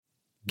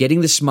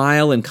Getting the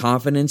smile and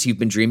confidence you've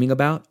been dreaming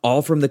about,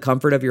 all from the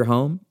comfort of your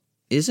home,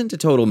 isn't a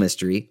total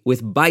mystery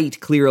with Byte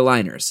clear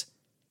aligners.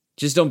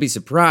 Just don't be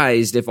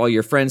surprised if all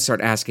your friends start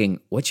asking,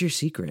 "What's your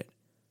secret?"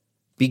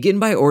 Begin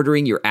by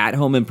ordering your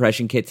at-home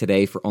impression kit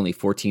today for only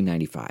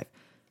 $14.95.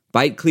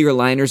 Byte clear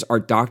aligners are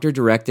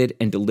doctor-directed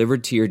and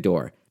delivered to your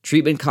door.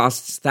 Treatment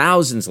costs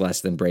thousands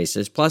less than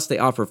braces, plus they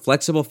offer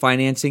flexible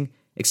financing,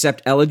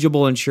 accept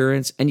eligible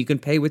insurance, and you can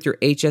pay with your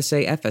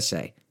HSA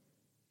FSA.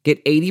 Get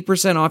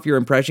 80% off your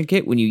impression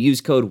kit when you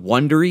use code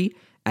WONDERY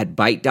at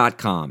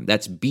Byte.com.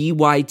 That's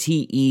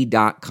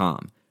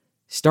BYTE.com.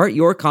 Start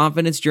your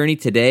confidence journey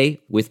today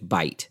with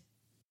Byte.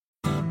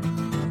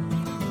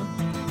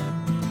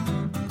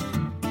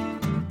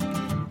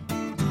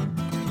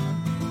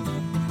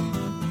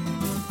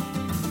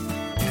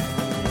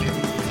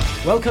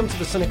 Welcome to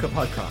the Sinica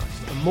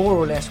Podcast, a more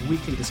or less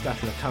weekly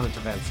discussion of current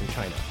events in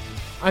China.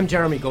 I'm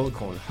Jeremy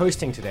Goldkorn,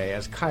 hosting today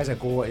as Kaiser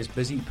Kuo is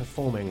busy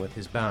performing with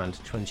his band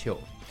Chunqiu.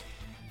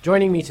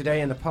 Joining me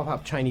today in the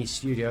pop-up Chinese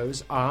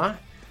studios are,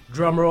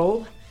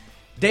 drumroll,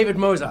 David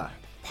Moser,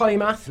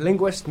 polymath,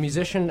 linguist,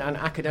 musician, and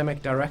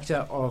academic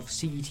director of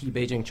CET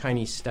Beijing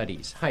Chinese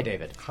Studies. Hi,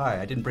 David.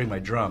 Hi, I didn't bring my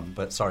drum,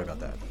 but sorry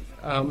about that.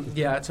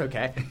 Yeah, it's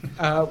okay.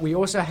 We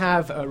also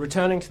have,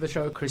 returning to the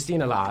show,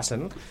 Christina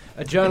Larsen,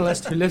 a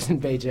journalist who lives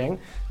in Beijing,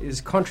 is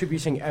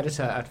contributing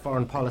editor at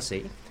Foreign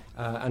Policy,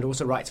 and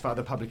also writes for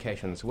other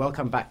publications.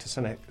 Welcome back to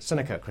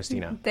Sinica,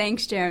 Christina.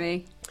 Thanks,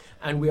 Jeremy.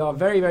 And we are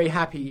very, very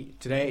happy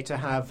today to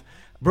have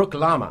Brook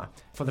Lama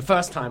for the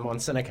first time on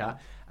Sinica.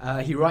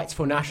 He writes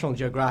for National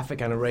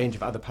Geographic and a range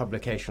of other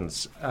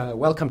publications.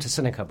 Welcome to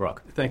Sinica,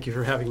 Brook. Thank you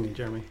for having me,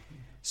 Jeremy.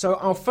 So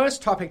our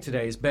first topic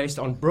today is based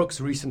on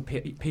Brook's recent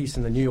piece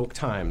in the New York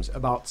Times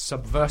about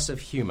subversive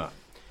humor.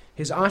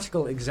 His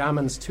article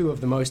examines two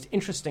of the most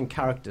interesting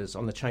characters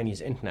on the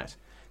Chinese internet,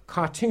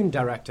 cartoon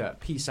director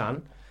Pi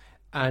San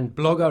and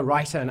blogger,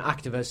 writer, and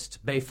activist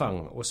Bei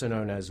Feng, also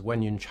known as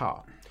Wen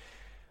Yunchao.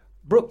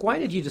 Brook, why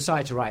did you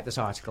decide to write this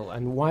article,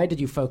 and why did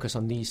you focus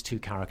on these two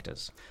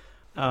characters?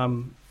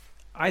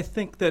 I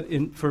think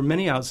that for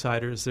many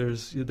outsiders,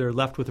 they're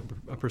left with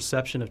a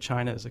perception of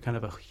China as a kind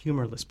of a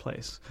humorless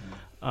place.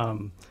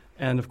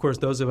 And of course,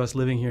 those of us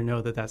living here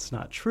know that that's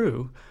not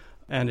true,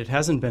 and it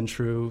hasn't been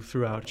true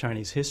throughout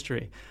Chinese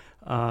history.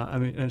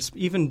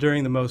 Even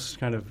during the most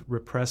kind of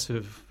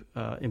repressive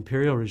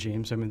imperial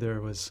regimes,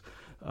 there was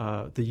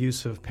the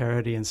use of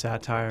parody and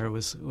satire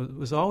was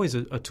always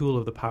a tool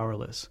of the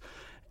powerless.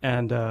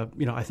 And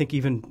I think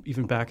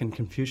even back in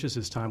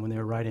Confucius's time, when they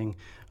were writing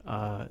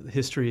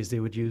histories, they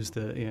would use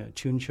the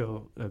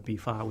Chunqiu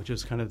Bifa, which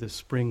is kind of the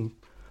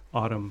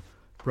spring-autumn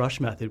brush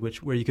method,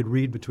 where you could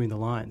read between the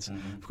lines.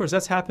 Mm-hmm. Of course,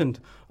 that's happened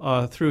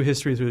through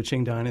history, through the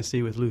Qing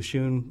Dynasty, with Lu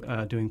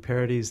Xun doing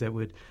parodies that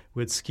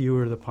would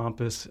skewer the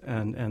pompous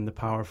and the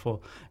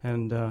powerful,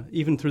 and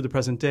even through the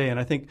present day. And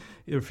I think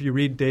if you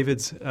read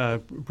David's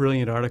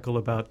brilliant article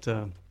about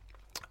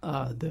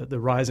the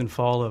rise and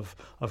fall of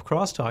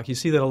crosstalk, you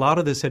see that a lot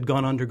of this had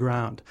gone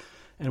underground.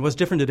 And what's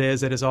different today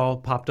is that it's all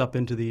popped up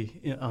onto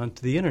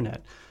the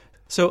internet.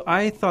 So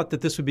I thought that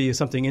this would be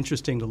something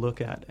interesting to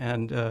look at.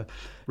 And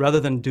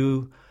rather than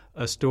do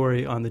a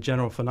story on the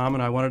general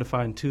phenomena, I wanted to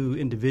find two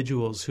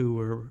individuals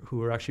who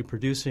were actually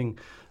producing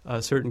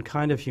a certain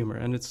kind of humor.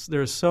 And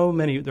there are so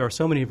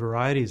many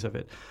varieties of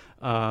it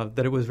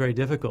that it was very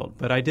difficult.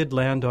 But I did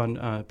land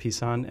on Pi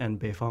San and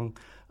Bei Feng,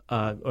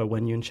 or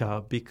Wen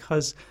Yunchao,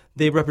 because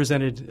they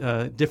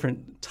represented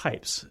different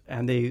types,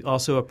 and they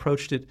also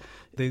approached it.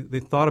 They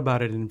thought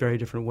about it in very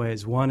different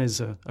ways. One is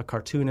a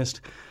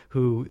cartoonist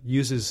who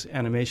uses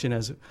animation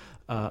as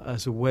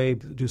a way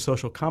to do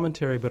social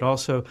commentary, but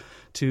also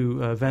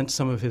to vent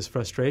some of his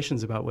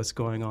frustrations about what's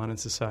going on in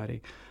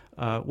society.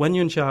 Wen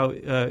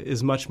Yunchao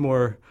is much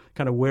more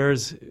kind of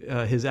wears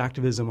his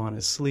activism on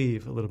his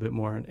sleeve a little bit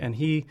more, and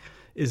he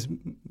is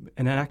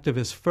an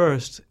activist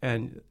first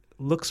and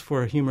looks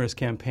for humorous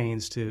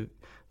campaigns to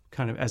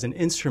kind of as an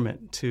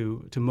instrument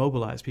to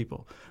mobilize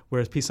people,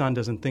 whereas Pi San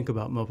doesn't think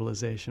about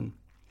mobilization.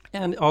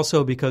 And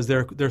also because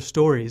their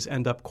stories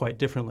end up quite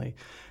differently.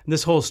 And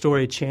this whole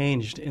story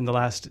changed in the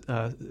last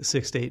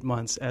 6 to 8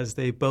 months as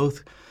they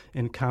both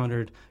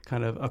encountered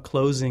kind of a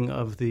closing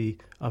of the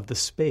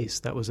space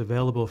that was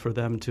available for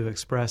them to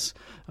express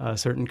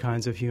certain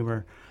kinds of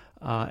humor.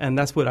 And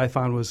that's what I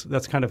found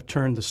that's kind of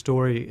turned the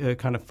story,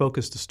 kind of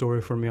focused the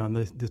story for me on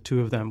the two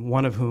of them,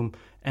 one of whom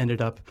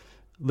ended up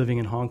living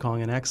in Hong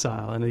Kong in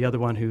exile, and the other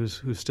one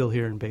who's still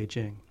here in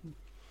Beijing.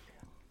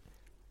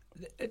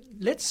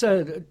 Let's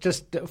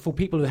just, for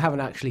people who haven't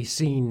actually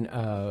seen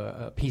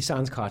Pi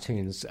San's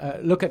cartoons,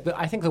 look at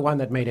I think the one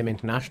that made him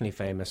internationally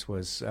famous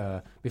was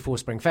before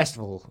Spring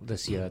Festival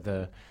this year,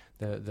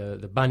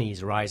 the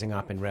bunnies rising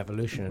up in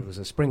revolution. It was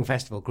a Spring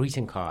Festival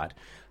greeting card.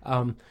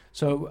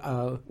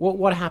 So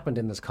what happened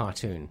in this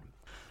cartoon?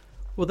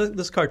 Well,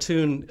 this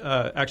cartoon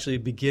actually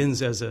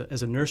begins as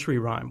a nursery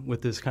rhyme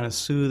with this kind of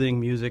soothing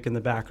music in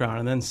the background,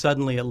 and then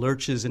suddenly it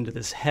lurches into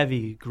this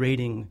heavy,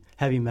 grating,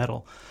 heavy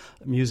metal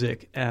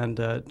music, and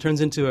turns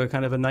into a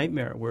kind of a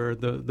nightmare where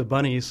the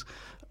bunnies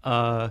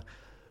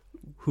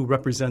who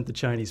represent the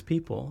Chinese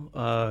people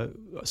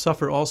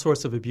suffer all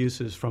sorts of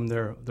abuses from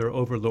their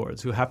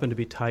overlords, who happen to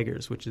be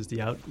tigers, which is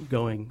the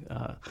outgoing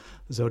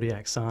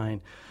zodiac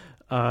sign.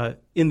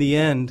 In the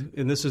end,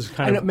 and this is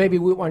kind of... Maybe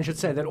one should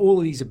say that all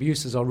of these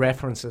abuses are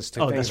references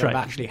to things that right.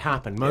 have actually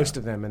happened, most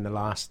of them in the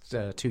last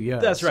 2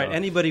 years. That's right.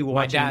 Anybody watching...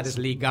 My dad is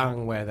Li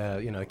Gang, where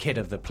the kid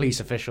of the police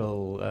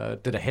official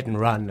did a hit and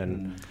run.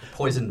 And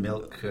poisoned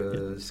milk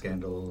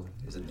scandal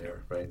is in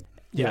there, right?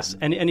 Yes,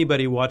 and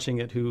anybody watching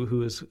it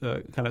who is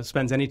kind of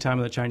spends any time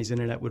on the Chinese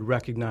internet would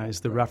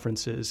recognize the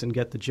references and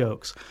get the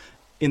jokes.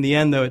 In the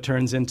end, though, it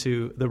turns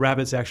into the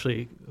rabbits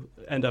actually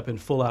end up in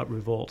full-out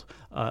revolt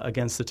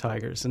against the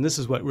tigers. And this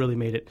is what really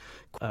made it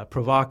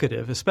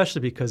provocative,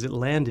 especially because it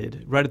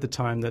landed right at the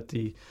time that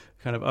the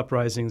kind of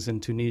uprisings in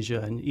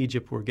Tunisia and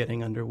Egypt were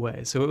getting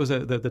underway. So it was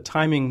the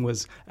timing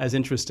was as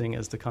interesting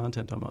as the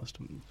content almost.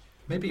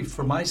 Maybe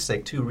for my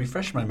sake, too,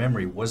 refresh my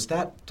memory. Was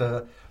that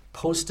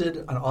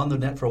posted on the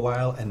net for a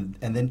while and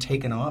then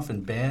taken off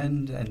and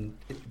banned? And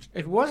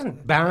it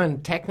wasn't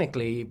banned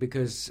technically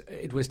because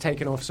it was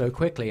taken off so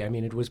quickly. I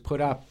mean, it was put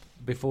up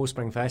before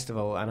Spring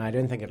Festival, and I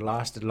don't think it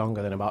lasted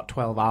longer than about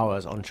 12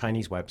 hours on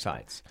Chinese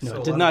websites. No,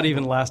 it did not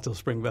even last till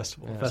Spring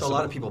Festival. So a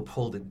lot of people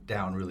pulled it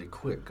down really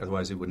quick,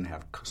 otherwise it wouldn't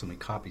have so many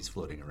copies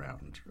floating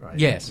around, right?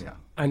 Yes, yeah.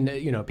 And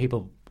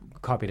people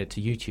copied it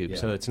to YouTube,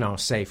 so it's now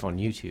safe on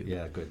YouTube.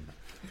 Yeah, good.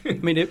 I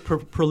mean, it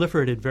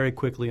proliferated very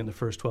quickly in the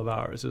first 12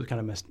 hours. It was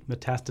kind of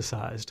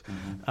metastasized.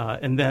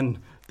 And then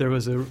there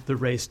was the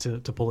race to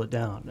pull it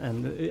down.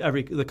 And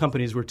the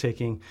companies were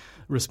taking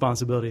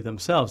responsibility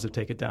themselves to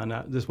take it down.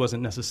 Now, this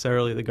wasn't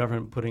necessarily the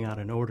government putting out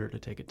an order to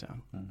take it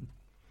down.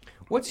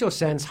 What's your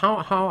sense?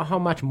 How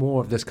much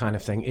more of this kind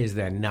of thing is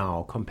there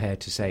now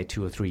compared to, say,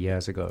 2 or 3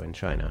 years ago in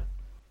China?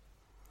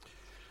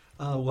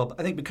 Well,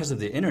 I think because of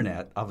the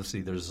internet,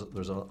 obviously there's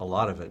a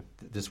lot of it.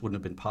 This wouldn't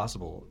have been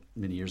possible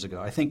many years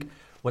ago. I think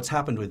what's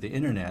happened with the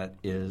internet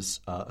is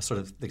sort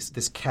of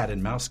this cat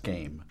and mouse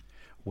game,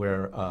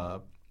 where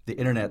the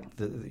internet,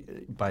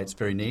 by its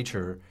very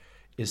nature,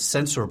 is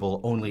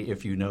censorable only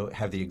if you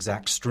have the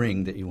exact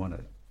string that you want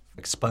to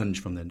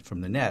expunge from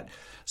the net.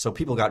 So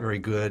people got very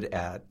good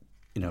at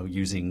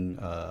using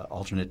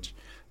alternate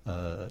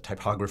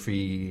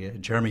typography.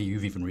 Jeremy,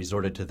 you've even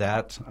resorted to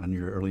that on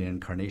your early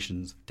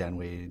incarnations,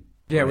 Danwei.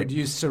 Yeah, right? we'd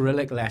use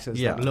Cyrillic letters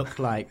that looked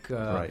like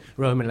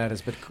Roman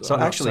letters, but so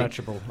not actually,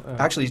 searchable.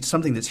 Actually,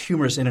 something that's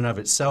humorous in and of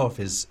itself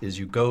is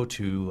you go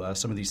to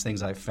some of these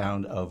things I've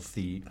found of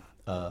the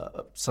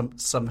some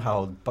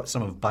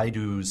of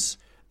Baidu's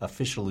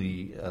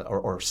officially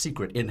or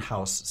secret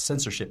in-house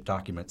censorship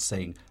documents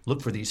saying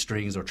look for these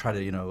strings or try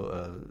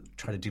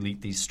to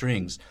delete these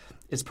strings.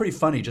 It's pretty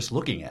funny just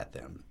looking at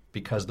them,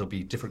 because there'll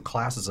be different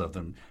classes of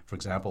them. For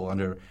example,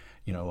 under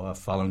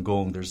Falun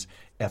Gong, there's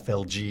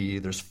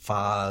FLG, there's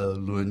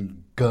Falun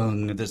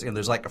Gong,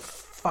 there's like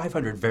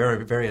 500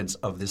 variants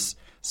of this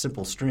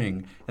simple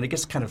string, and it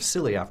gets kind of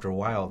silly after a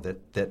while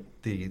that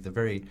the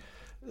very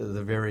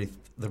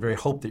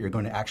hope that you're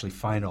going to actually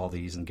find all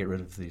these and get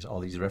rid of all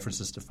these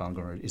references to Falun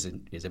Gong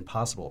is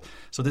impossible.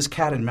 So this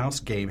cat and mouse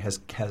game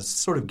has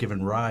sort of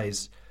given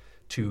rise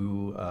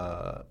to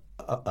a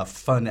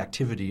fun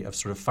activity of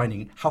sort of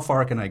finding how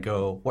far can I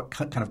go, what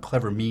kind of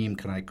clever meme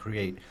can I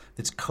create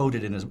that's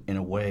coded in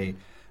a way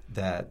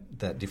that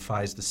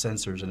defies the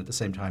censors and at the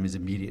same time is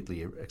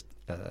immediately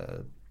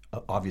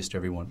obvious to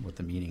everyone what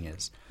the meaning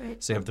is.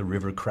 Right. So you have the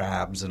river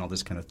crabs and all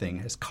this kind of thing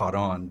has caught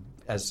on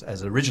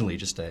as originally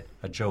just a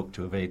joke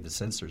to evade the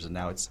censors, and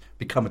now it's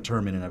become a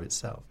term in and of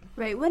itself.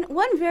 Right.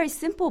 One very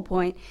simple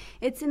point,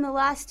 it's in the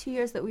last 2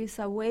 years that we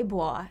saw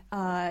Weibo,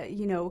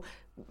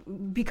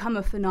 become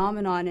a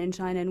phenomenon in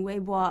China, and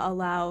Weibo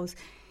allows,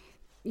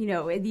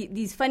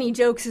 these funny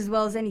jokes as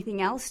well as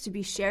anything else to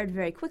be shared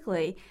very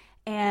quickly,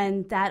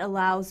 and that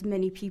allows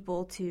many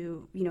people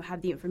to,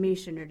 have the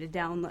information or to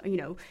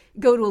download,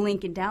 go to a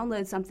link and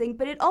download something.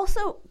 But it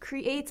also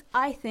creates,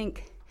 I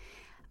think,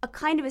 a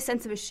kind of a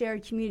sense of a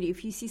shared community.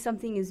 If you see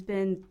something has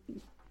been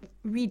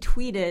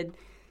retweeted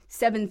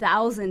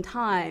 7,000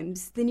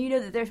 times, then you know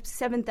that there's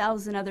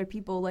 7,000 other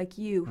people like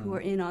you who are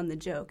in on the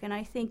joke. And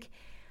I think,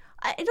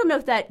 I don't know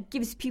if that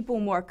gives people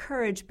more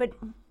courage,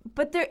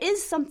 but there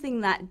is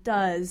something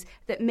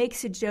that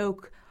makes a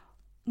joke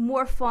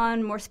more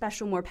fun, more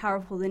special, more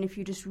powerful than if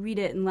you just read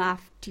it and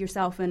laugh to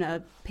yourself in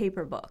a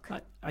paper book.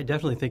 I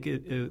definitely think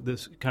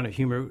this kind of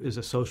humor is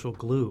a social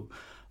glue.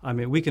 I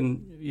mean, we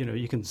can,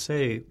 you can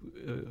say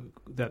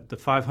that the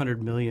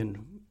 500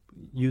 million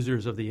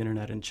users of the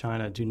internet in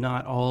China do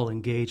not all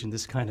engage in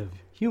this kind of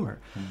humor.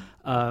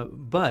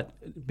 But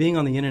being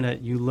on the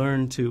internet, you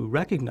learn to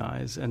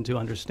recognize and to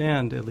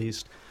understand at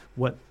least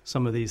what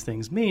some of these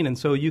things mean, and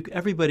so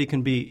everybody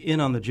can be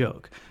in on the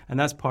joke, and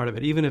that's part of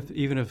it. Even if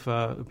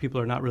people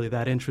are not really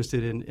that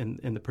interested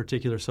in the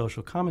particular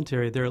social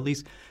commentary, they're at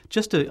least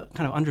just to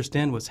kind of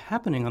understand what's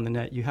happening on the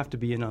net. You have to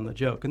be in on the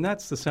joke, and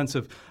that's the sense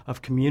of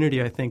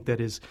community. I think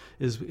that is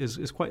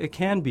quite, it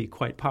can be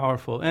quite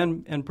powerful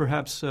and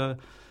perhaps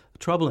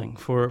troubling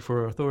for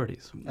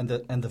authorities. And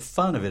the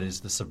fun of it is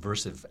the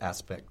subversive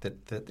aspect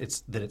that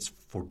it's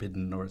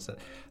forbidden, or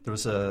there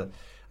was I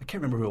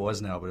can't remember who it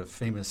was now, but a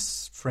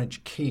famous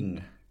French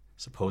king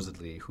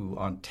supposedly who,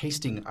 on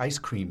tasting ice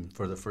cream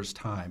for the first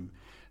time,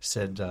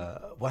 said,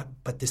 "What?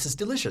 But this is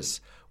delicious.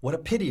 What a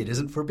pity it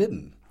isn't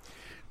forbidden."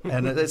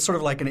 And it's sort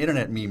of like an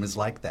internet meme is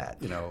like that,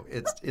 you know.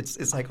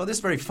 It's like, oh, this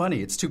is very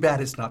funny. It's too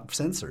bad it's not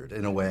censored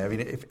in a way. I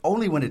mean, if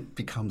only when it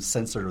becomes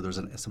censored or there's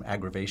some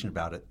aggravation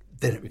about it,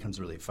 then it becomes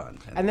really fun.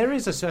 And there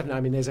is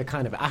there's a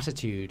kind of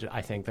attitude,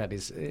 I think, that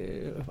is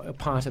a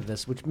part of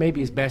this, which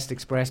maybe is best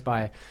expressed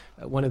by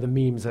one of the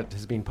memes that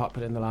has been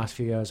popular in the last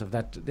few years, of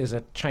that there's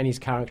a Chinese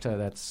character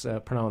that's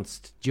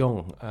pronounced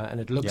Jiong, and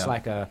it looks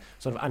like a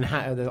sort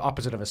of the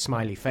opposite of a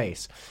smiley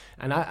face.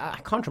 And I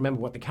can't remember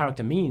what the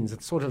character means.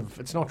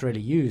 It's not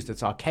really used.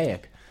 It's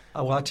archaic.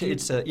 Oh, well,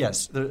 it's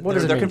yes. They're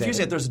mean,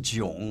 confusing it. There's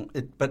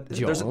jiong, but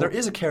there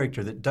is a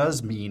character that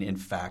does mean, in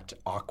fact,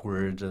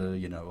 awkward,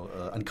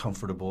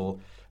 uncomfortable.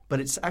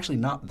 But it's actually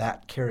not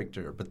that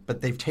character.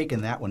 But they've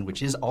taken that one,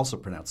 which is also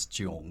pronounced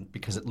jiong,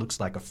 because it looks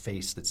like a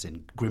face that's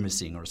in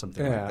grimacing or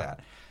something like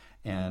that.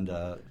 And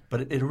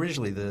but it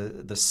originally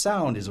the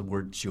sound is a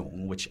word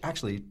jiong, which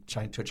actually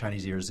to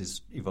Chinese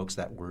ears evokes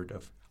that word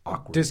of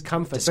awkward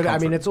discomfort. But I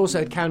mean,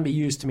 it can be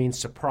used to mean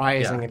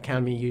surprising. Yeah. It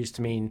can be used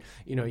to mean,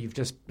 you've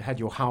just had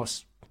your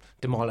house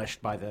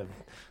demolished by the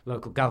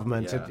local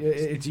government. Yeah.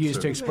 It's used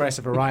to express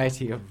a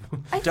variety of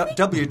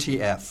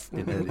WTF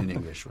in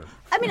English.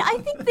 I mean, I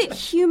think that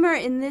humor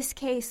in this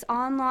case,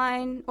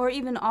 online or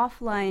even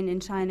offline in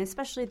China,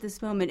 especially at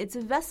this moment, it's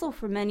a vessel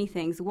for many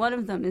things. One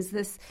of them is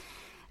this,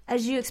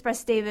 as you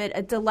expressed, David,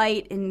 a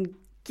delight in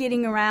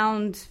getting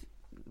around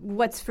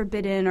what's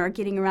forbidden, or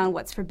getting around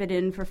what's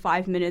forbidden for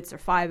 5 minutes or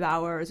 5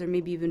 hours or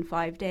maybe even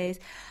 5 days.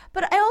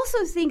 But I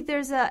also think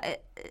there's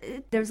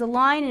a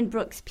line in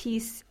Brooks'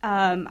 piece,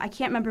 I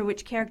can't remember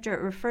which character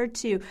it referred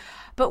to,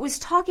 but was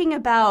talking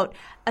about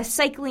a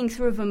cycling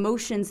through of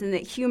emotions, and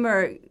that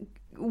humor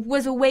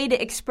was a way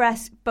to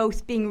express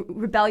both being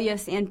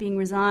rebellious and being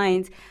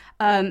resigned.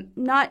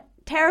 Not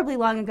terribly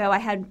long ago, I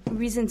had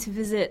reason to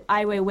visit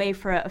Ai Weiwei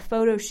for a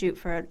photo shoot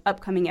for an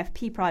upcoming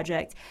FP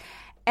project.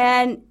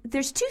 And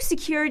there's 2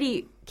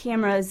 security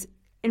cameras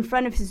in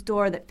front of his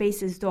door that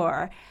face his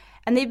door.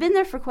 And they've been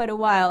there for quite a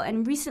while.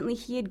 And recently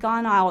he had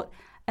gone out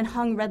and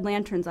hung red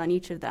lanterns on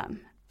each of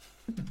them.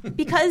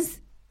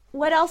 Because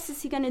what else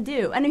is he going to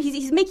do? And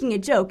he's making a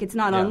joke. It's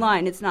not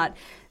online. It's not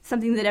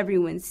something that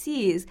everyone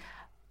sees.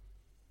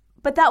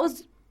 But that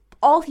was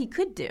all he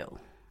could do.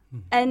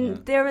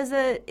 And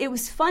it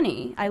was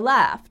funny. I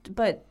laughed.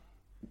 But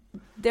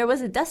there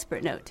was a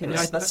desperate note to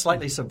it. That's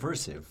slightly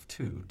subversive,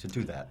 too, to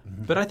do that.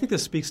 But I think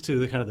this speaks to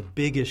the kind of the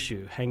big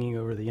issue hanging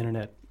over the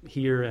internet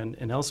here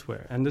and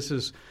elsewhere. And this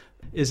is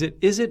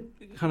it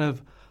kind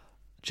of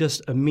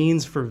just a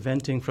means for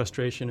venting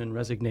frustration and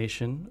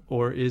resignation,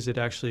 or is it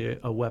actually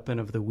a weapon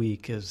of the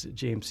weak, as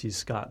James C.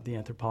 Scott, the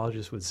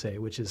anthropologist, would say,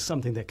 which is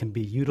something that can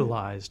be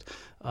utilized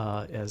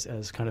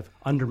as kind of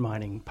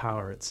undermining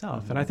power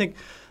itself? And I think,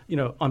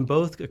 on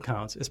both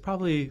accounts, it's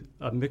probably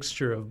a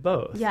mixture of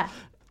both. Yeah.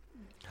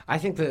 I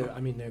think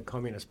the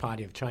Communist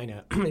Party of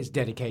China is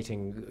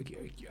dedicating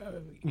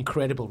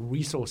incredible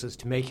resources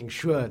to making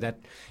sure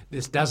that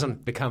this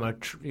doesn't become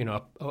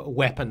a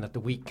weapon that the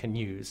weak can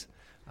use.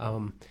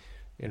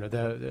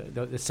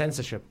 The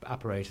censorship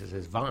apparatus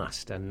is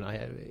vast, and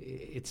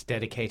it's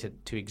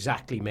dedicated to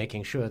exactly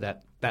making sure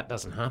that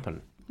doesn't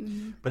happen.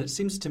 Mm-hmm. But it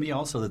seems to me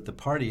also that the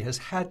party has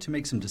had to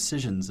make some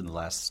decisions in the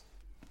last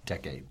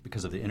decade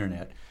because of the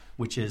internet,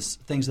 which is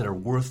things that are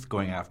worth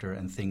going after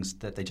and things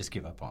that they just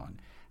give up on.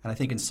 And I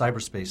think in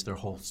cyberspace, the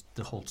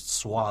whole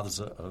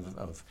swaths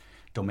of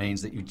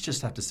domains that you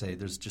just have to say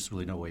there's just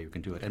really no way you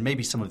can do it. And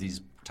maybe some of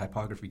these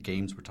typography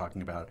games we're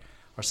talking about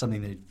are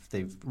something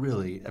they've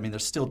really – they're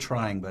still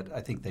trying, but I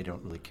think they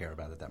don't really care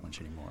about it that much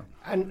anymore.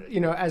 And,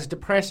 as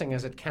depressing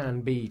as it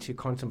can be to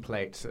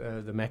contemplate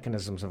the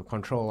mechanisms of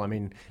control,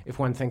 if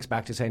one thinks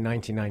back to, say,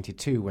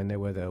 1992 when there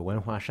were the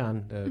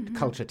Wenhuashan, the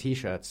culture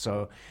T-shirts,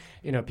 so –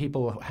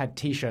 people had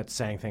T-shirts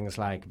saying things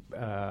like,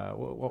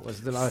 what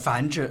was the last?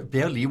 烦着, 不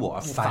要理我,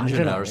 烦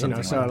着呢, or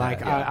something so like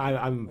that.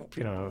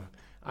 Yeah.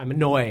 I'm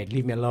annoyed,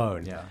 leave me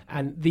alone. Yeah.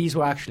 And these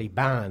were actually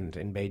banned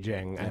in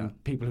Beijing,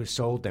 and people who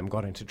sold them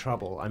got into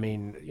trouble.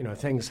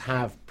 Things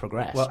have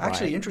progressed. Well,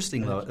 actually,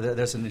 interesting, though,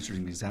 there's an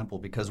interesting example,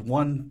 because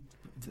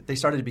they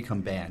started to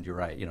become banned. You're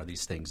right.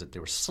 These things that they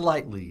were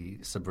slightly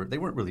they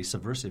weren't really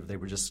subversive. They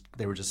were just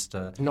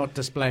not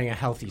displaying a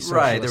healthy socialist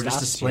right. They were just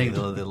attitude. displaying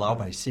the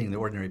Laobaixing, the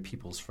ordinary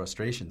people's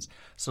frustrations.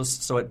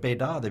 So at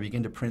Beida, they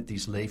began to print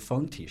these Lei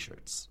Feng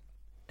T-shirts,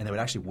 and they would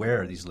actually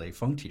wear these Lei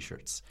Feng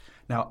T-shirts.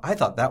 Now, I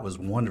thought that was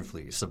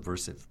wonderfully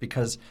subversive,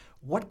 because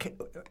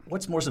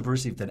what's more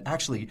subversive than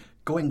actually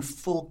going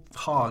full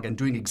hog and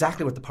doing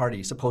exactly what the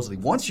party supposedly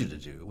wants you to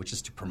do, which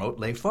is to promote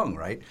Lei Feng,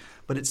 right?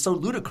 But it's so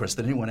ludicrous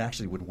that anyone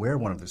actually would wear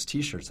one of those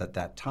T-shirts at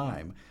that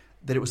time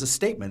that it was a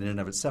statement in and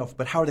of itself.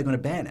 But how are they going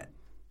to ban it?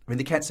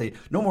 They can't say,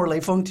 no more Lei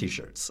Feng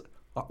T-shirts.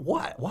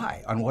 Why?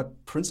 Why? On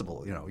what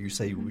principle? You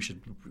say we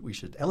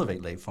should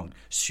elevate Lei Feng,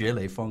 学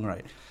Lei Feng,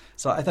 right?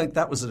 So I think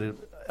that was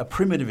a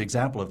primitive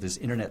example of this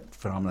internet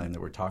phenomenon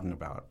that we're talking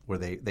about, where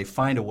they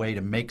find a way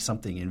to make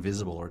something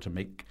invisible or to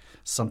make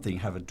something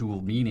have a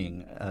dual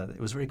meaning. It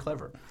was very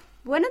clever.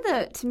 One of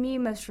the, to me,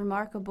 most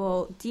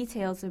remarkable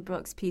details of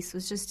Brooks' piece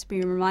was just to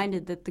be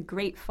reminded that the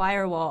Great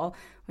Firewall,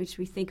 which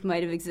we think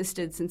might have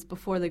existed since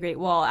before the Great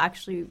Wall,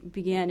 actually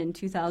began in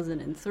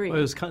 2003. Well,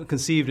 it was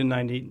conceived in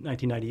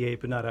 1998,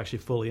 but not actually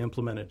fully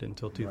implemented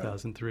until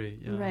 2003. Right.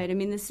 Yeah. Right. I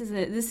mean, this is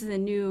a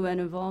new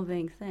and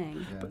evolving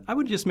thing. Yeah. But I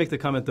would just make the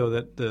comment, though,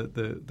 that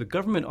the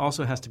government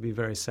also has to be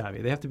very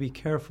savvy. They have to be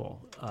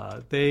careful.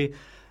 They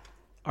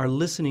are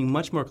listening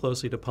much more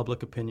closely to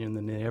public opinion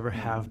than they ever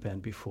have been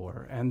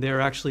before. And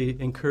they're actually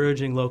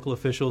encouraging local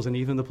officials and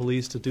even the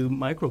police to do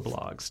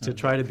microblogs to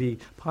try to be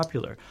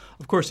popular.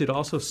 Of course, it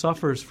also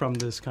suffers from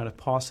this kind of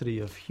paucity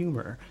of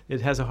humor. It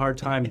has a hard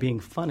time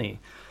being funny.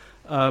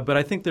 But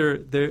I think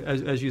they're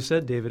as you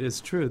said, David, it's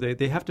true.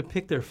 They have to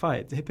pick their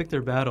fight. They pick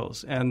their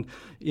battles. And,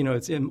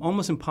 it's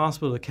almost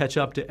impossible to catch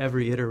up to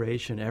every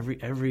iteration,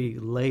 every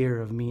layer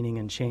of meaning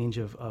and change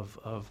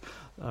of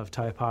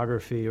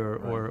typography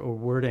or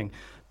wording.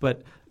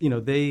 But,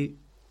 they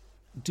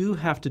do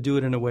have to do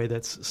it in a way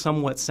that's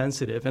somewhat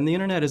sensitive. And the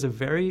Internet is a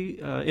very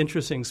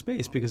interesting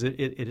space because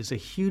it is a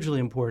hugely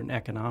important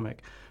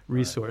economic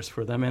resource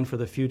for them and for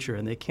the future,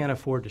 and they can't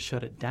afford to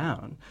shut it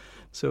down.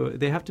 So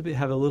they have to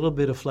have a little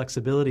bit of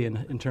flexibility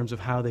in terms of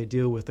how they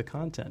deal with the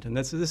content. And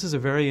this is a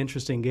very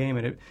interesting game,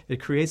 and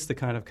it creates the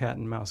kind of cat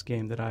and mouse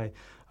game that I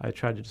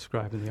tried to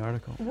describe in the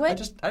article. I have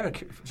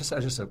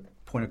just a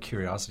point of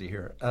curiosity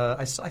here.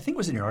 I think it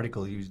was in your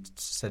article you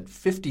said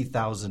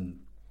 50,000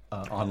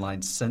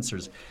 online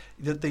censors.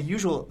 The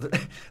usual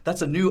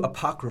that's a new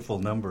apocryphal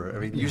number. I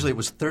mean, usually it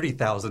was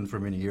 30,000 for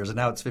many years, and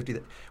now it's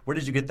 50. Where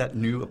did you get that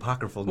new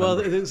apocryphal number? Well,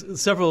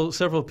 there's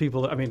several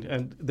people. I mean,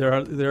 and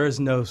there is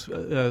no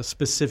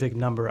specific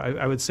number.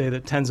 I would say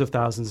that tens of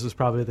thousands is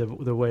probably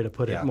the way to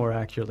put it more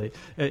accurately.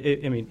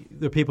 I mean,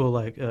 there are people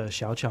like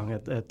Xiao Chang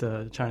at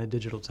the China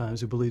Digital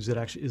Times who believes it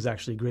is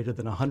actually greater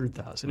than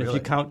 100,000. Really? If you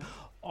count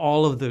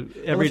all of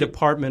every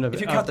department of,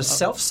 if you count the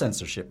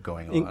self-censorship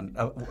going on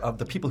of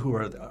the people who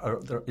are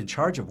in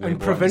charge of Weibo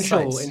and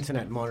provincial sites.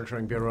 internet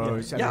monitoring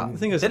bureaus. The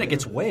thing is, then it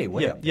gets way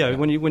up. Yeah,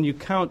 when you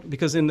count,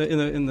 because in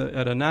the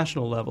at a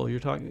national level, you're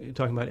talking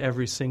about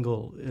every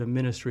single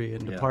ministry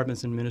and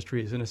departments and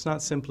ministries, and it's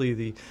not simply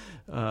the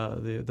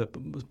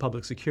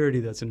public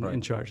security that's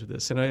in charge of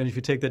this. And if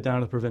you take that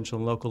down to the provincial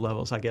and local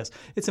levels, I guess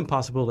it's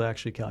impossible to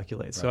actually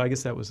calculate. So I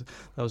guess that was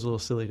a little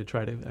silly to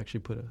try to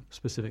actually put a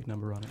specific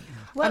number on it.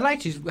 Well, I'd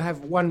like to have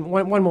one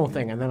more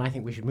thing, and then I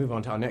think we should move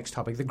on to our next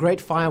topic. The Great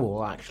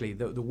Firewall, actually,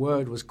 the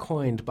word was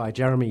coined by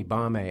Jeremy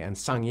Barmé and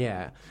Sang Ye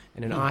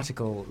in an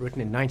article written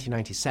in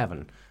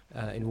 1997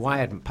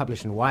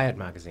 published in Wired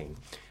magazine.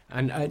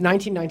 And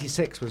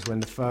 1996 was when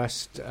the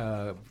first,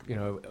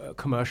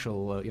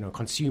 commercial,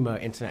 consumer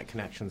internet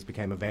connections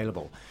became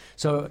available.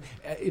 So,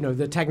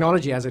 the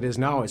technology as it is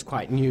now is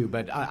quite new,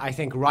 but I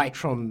think right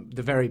from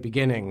the very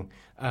beginning,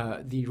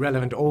 the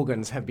relevant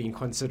organs have been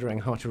considering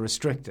how to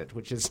restrict it,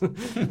 which is,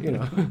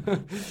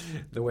 the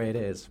way it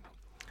is.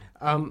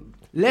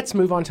 Let's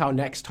move on to our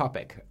next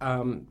topic,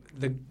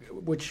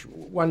 which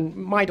one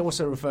might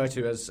also refer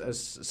to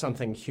as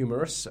something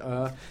humorous,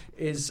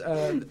 is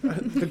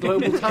the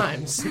Global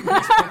Times.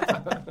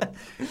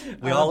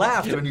 We all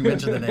laughed when you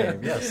mentioned the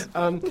name, yes.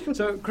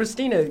 So,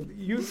 Christina,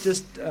 you've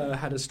just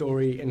had a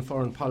story in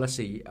Foreign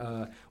Policy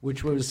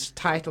which was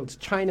titled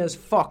China's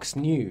Fox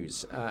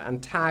News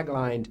and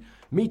taglined,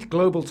 "Meet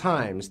Global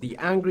Times, the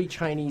angry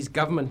Chinese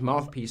government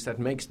mouthpiece that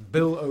makes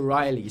Bill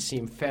O'Reilly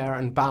seem fair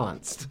and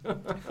balanced."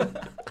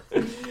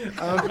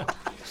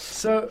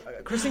 So,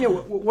 Christina,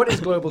 what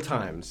is Global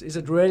Times? Is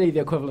it really the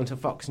equivalent of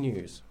Fox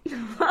News?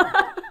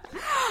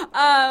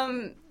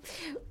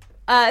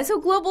 So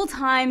Global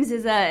Times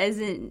is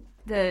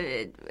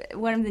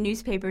one of the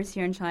newspapers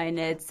here in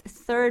China. It's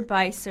third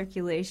by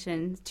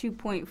circulation,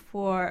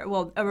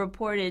 a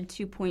reported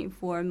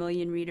 2.4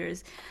 million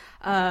readers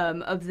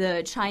of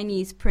the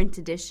Chinese print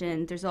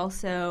edition. There's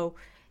also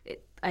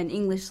an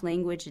English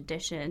language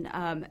edition.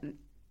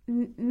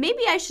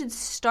 Maybe I should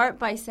start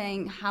by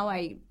saying how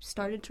I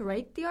started to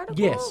write the article.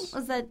 Yes.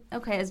 Was that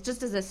okay? As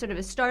just as a sort of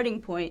a starting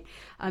point,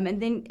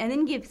 and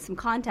then give some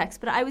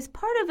context. But I was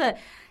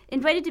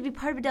invited to be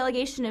part of a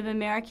delegation of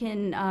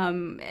American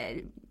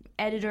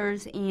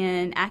editors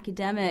and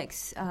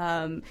academics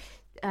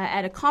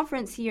at a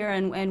conference here,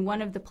 and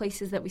one of the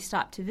places that we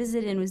stopped to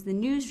visit in was the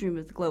newsroom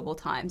of the Global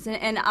Times.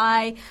 And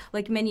I,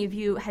 like many of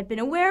you, had been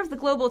aware of the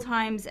Global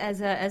Times as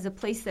a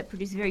place that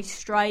produced very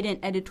strident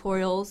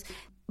editorials.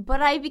 But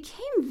I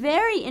became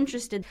very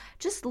interested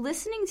just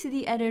listening to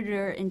the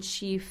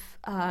editor-in-chief,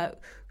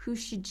 Hu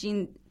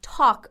Shijin,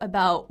 talk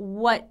about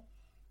what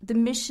the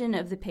mission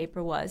of the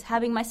paper was.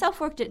 Having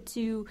myself worked at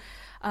two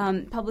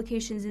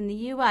publications in the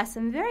U.S.,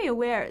 I'm very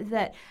aware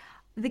that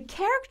the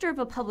character of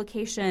a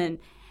publication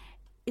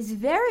is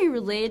very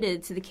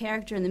related to the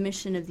character and the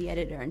mission of the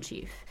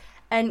editor-in-chief.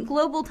 And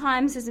Global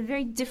Times is a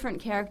very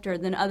different character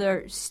than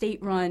other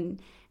state-run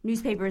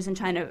newspapers in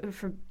China,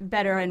 for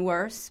better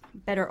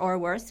or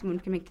worse. One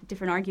can make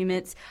different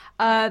arguments.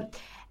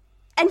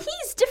 And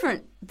he's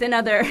different than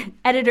other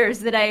editors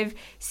that I've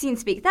seen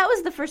speak. That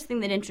was the first thing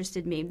that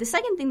interested me. The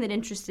second thing that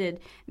interested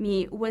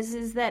me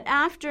is that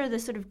after the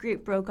sort of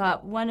group broke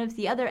up, one of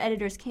the other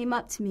editors came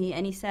up to me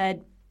and he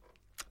said,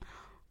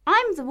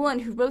 I'm the one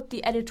who wrote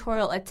the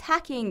editorial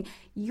attacking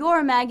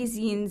your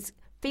magazine's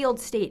failed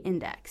state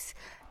index.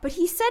 But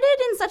he said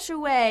it in such a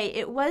way,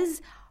 it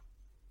wasn't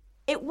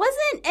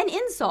an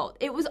insult.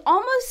 It was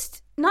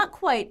almost, not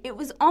quite, it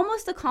was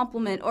almost a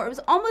compliment, or it was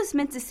almost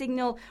meant to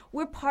signal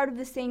we're part of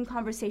the same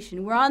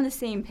conversation, we're on the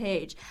same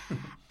page.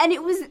 And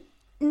it was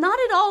not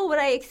at all what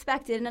I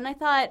expected. And I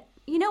thought,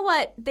 you know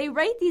what, they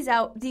write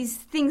these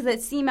things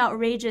that seem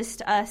outrageous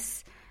to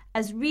us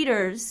as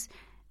readers,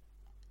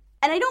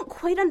 and I don't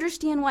quite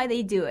understand why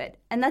they do it.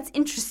 And that's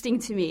interesting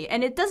to me.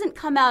 And it doesn't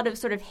come out of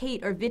sort of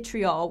hate or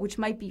vitriol, which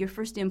might be your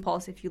first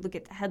impulse if you look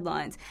at the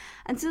headlines.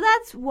 And so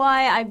that's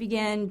why I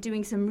began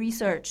doing some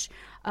research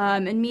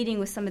and meeting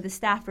with some of the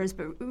staffers.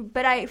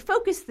 But I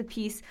focused the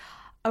piece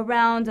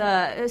around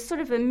a sort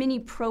of a mini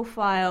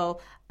profile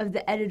of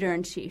the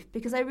editor-in-chief,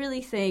 because I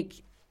really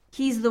think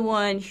he's the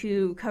one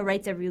who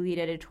co-writes every lead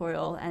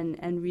editorial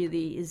and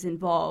really is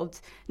involved,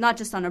 not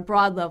just on a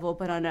broad level,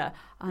 but on a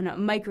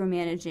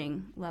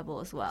micromanaging level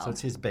as well. So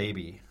it's his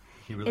baby.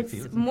 He really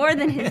feels it's more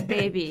than his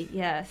baby,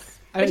 yes.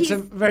 And it's a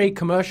very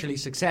commercially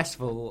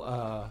successful.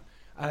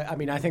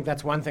 I think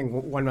that's one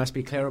thing one must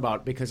be clear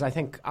about, because I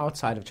think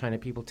outside of China,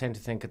 people tend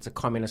to think it's a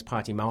Communist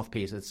Party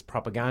mouthpiece, it's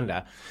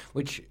propaganda,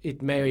 which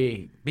it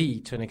may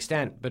be to an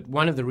extent. But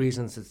one of the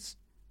reasons it's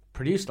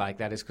produced like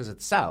that is because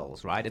it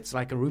sells, right? It's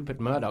like a Rupert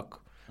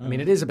Murdoch. I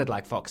mean, it is a bit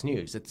like Fox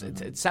News.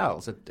 It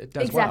sells. It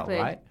does exactly.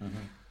 well, right? Mm-hmm.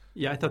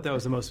 Yeah, I thought that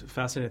was the most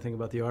fascinating thing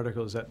about the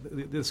article, is that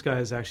this guy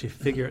has actually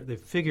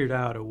figured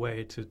out a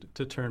way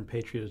to turn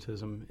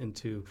patriotism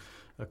into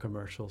a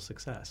commercial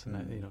success.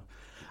 And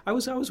I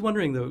was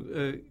wondering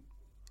though,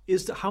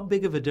 how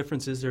big of a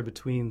difference is there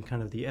between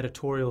kind of the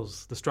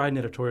editorials, the strident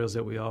editorials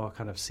that we all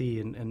kind of see,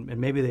 and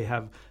maybe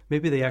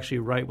they actually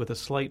write with a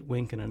slight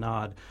wink and a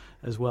nod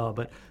as well,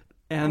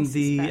 and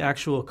the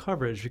actual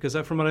coverage, because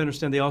from what I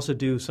understand, they also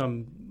do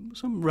some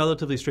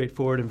relatively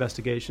straightforward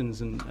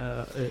investigations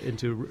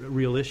into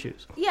real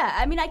issues. Yeah,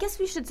 I mean, I guess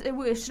we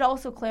should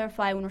also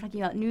clarify when we're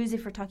talking about news,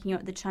 if we're talking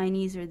about the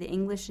Chinese or the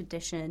English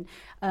edition.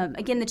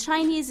 Again, the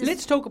Chinese is...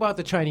 Let's talk about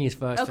the Chinese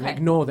first and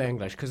ignore the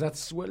English, because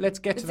let's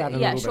get to that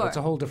in a little bit. It's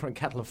a whole different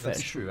kettle of fish.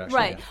 That's true, actually.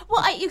 Right. Yeah.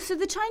 Well, so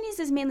the Chinese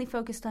is mainly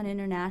focused on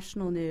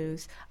international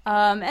news,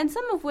 and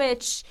some of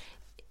which,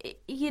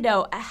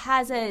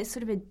 has a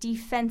sort of a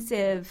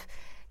defensive...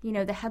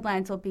 the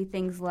headlines will be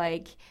things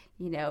like,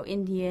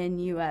 India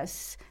and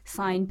U.S.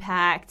 sign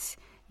pact,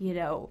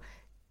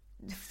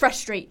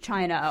 frustrate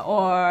China,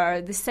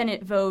 or the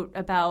Senate vote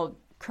about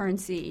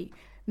currency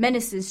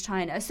menaces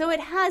China. So it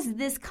has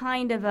this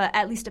kind of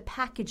at least a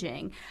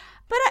packaging.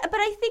 But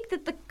I think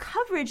that the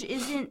coverage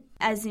isn't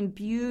as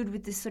imbued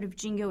with this sort of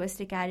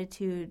jingoistic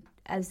attitude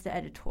as the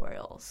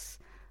editorials.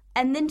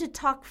 And then to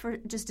talk for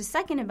just a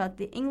second about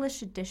the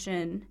English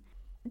edition,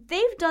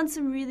 they've done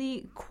some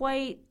really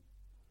quite...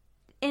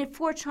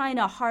 for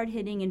China,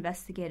 hard-hitting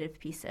investigative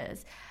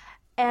pieces.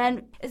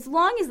 And as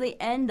long as they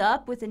end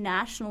up with a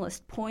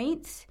nationalist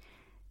point,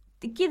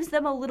 it gives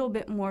them a little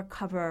bit more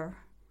cover,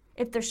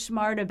 if they're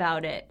smart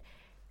about it,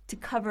 to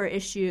cover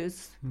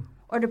issues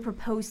or to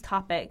propose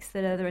topics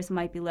that otherwise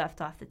might be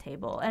left off the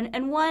table.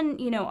 And one,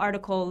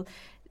 article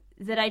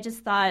that I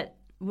just thought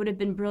would have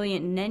been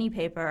brilliant in any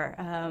paper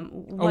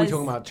was... Are we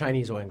talking about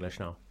Chinese or English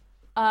now?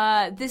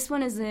 This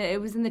one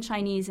it was in the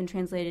Chinese and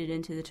translated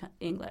into the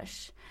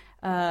English.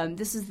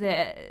 This is the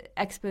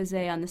expose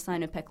on the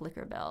Sinopec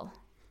liquor bill.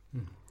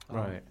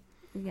 Right.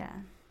 Yeah.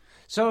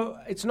 So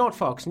it's not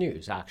Fox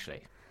News,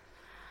 actually.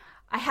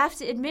 I have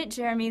to admit,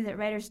 Jeremy, that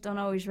writers don't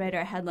always write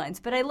our headlines,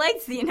 but I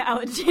liked the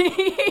analogy.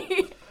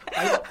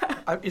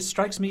 It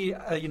strikes me,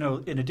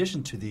 in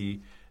addition to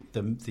the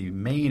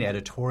main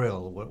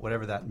editorial,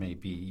 whatever that may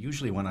be,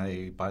 usually when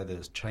I buy the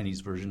Chinese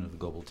version of the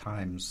Global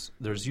Times,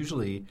 there's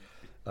usually,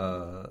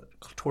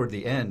 toward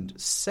the end,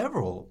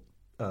 several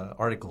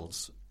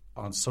articles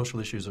on social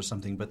issues or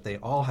something, but they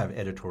all have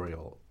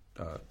editorial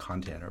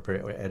content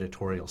or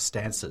editorial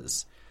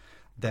stances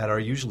that are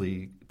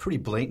usually pretty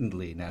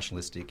blatantly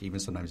nationalistic, even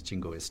sometimes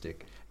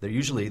jingoistic. They're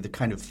usually the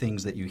kind of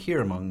things that you hear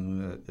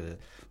among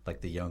like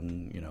the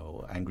young,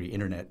 angry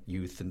internet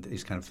youth and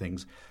these kind of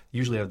things.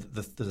 Usually have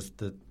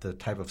the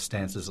type of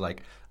stances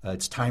like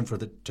it's time for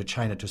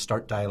China to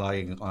start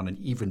dialoguing on an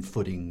even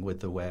footing with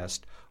the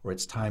West, or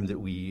it's time that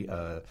we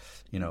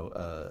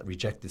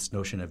reject this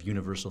notion of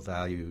universal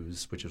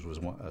values, which was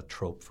a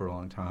trope for a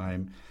long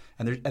time.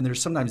 And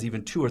there's sometimes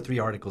even 2 or 3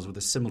 articles with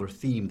a similar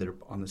theme that are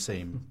on the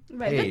same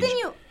page. But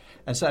then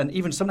and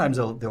even sometimes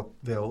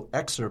they'll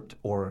excerpt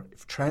or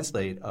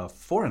translate a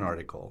foreign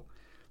article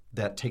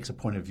that takes a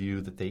point of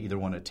view that they either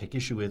want to take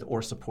issue with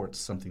or supports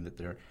something that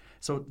they're.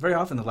 So very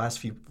often the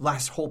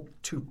last whole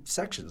 2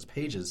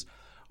 pages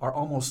are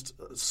almost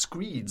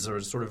screeds or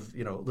sort of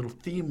little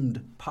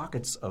themed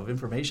pockets of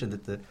information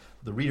that the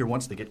reader,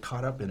 once they get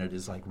caught up in it,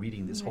 is like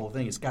reading this whole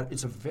thing.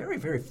 It's a very,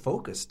 very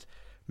focused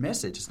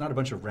message. It's not a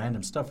bunch of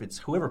random stuff. It's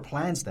whoever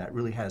plans that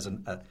really has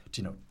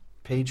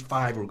page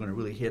 5, we're going to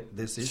really hit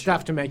this issue.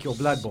 Stuff to make your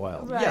blood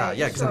boil. Right,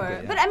 yeah, exactly.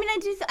 Sure. Yeah. But I mean,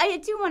 I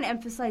do want to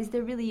emphasize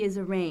there really is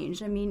a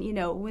range. I mean,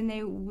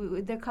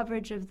 when their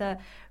coverage of the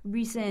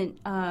recent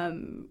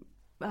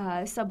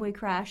subway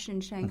crash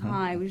in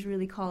Shanghai was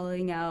really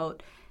calling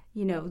out,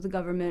 the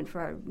government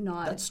for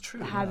not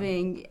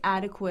having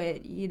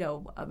adequate,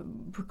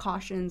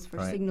 precautions for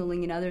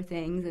signaling and other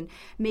things, and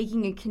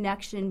making a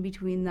connection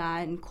between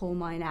that and coal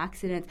mine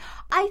accidents.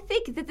 I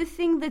think that the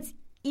thing that's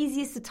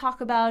easiest to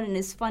talk about and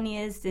is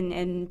funniest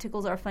and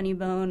tickles our funny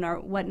bone or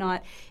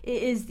whatnot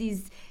is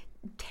these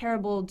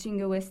terrible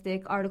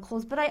jingoistic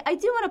articles. But I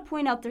do want to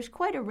point out there's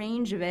quite a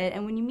range of it,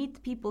 and when you meet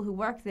the people who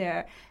work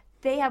there,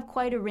 they have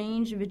quite a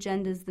range of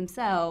agendas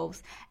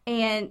themselves,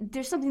 and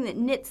there's something that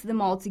knits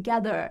them all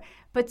together.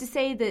 But to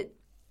say that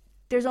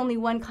there's only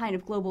one kind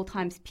of Global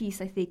Times piece,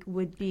 I think,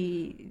 would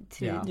be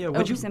to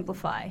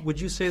oversimplify.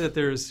 Would you say that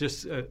there's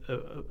just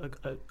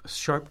a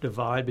sharp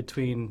divide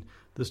between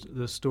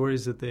the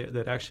stories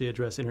that actually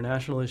address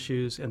international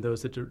issues and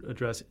those that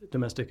address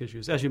domestic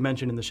issues? As you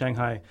mentioned in the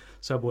Shanghai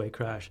subway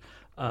crash,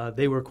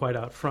 they were quite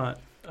out front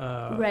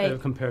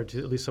compared to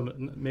at least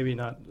maybe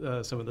not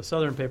some of the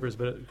southern papers,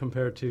 but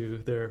compared to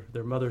their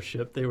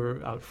mothership, they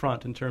were out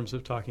front in terms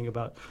of talking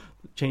about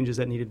changes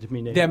that needed to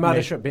be made. Their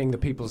mothership being the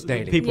People's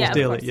Daily. People's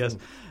Daily, yes.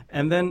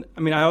 And then,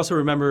 I also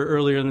remember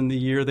earlier in the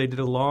year they did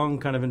a long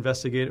kind of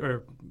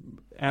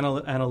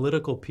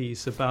analytical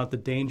piece about the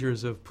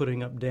dangers of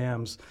putting up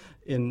dams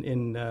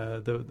in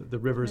the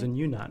rivers in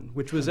Yunnan,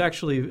 which was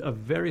actually a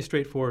very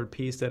straightforward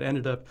piece that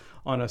ended up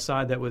on a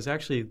side that was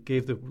actually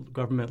gave the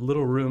government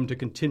little room to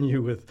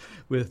continue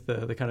with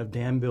the kind of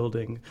dam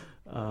building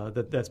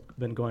that's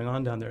been going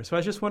on down there. So I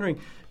was just wondering,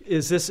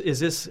 is this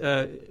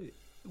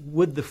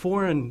would the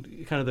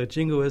foreign, kind of the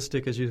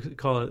jingoistic, as you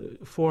call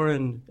it,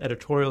 foreign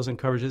editorials and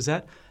coverage, does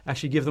that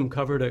actually give them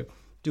cover to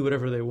do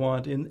whatever they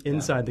want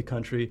inside the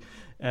country?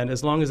 And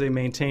as long as they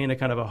maintain a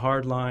kind of a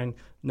hardline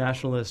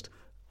nationalist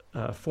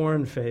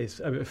foreign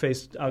face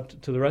out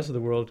to the rest of the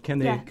world, can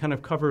they kind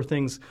of cover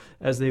things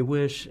as they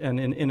wish and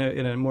in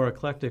a more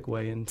eclectic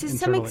way? To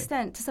some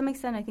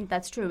extent, I think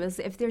that's true. As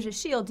if there's a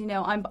shield,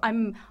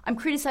 I'm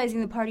criticizing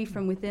the party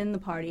from within the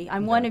party.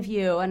 I'm one of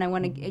you, and I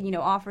want to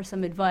offer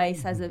some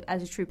advice as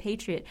a true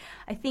patriot.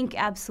 I think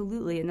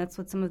absolutely, and that's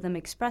what some of them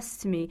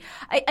expressed to me.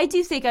 I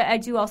do think I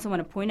do also want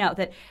to point out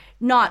that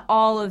not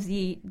all of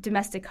the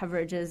domestic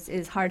coverage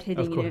is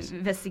hard-hitting and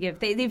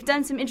investigative. They've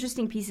done some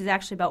interesting pieces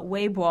actually about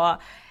Weibo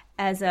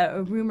as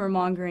a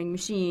rumor-mongering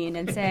machine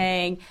and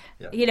saying,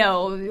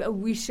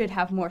 we should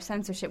have more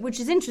censorship, which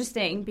is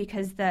interesting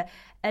because the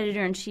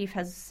editor-in-chief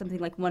has something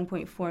like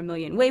 1.4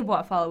 million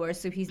Weibo followers,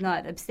 so he's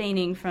not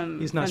abstaining from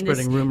He's not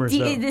spreading rumors,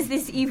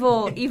 this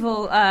evil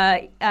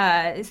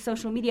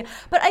social media.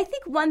 But I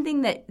think one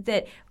thing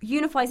that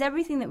unifies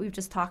everything that we've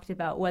just talked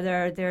about,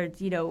 whether they're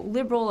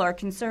liberal or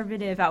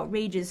conservative,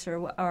 outrageous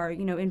or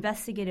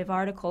investigative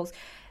articles,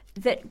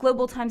 that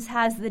Global Times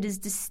has that is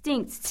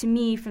distinct to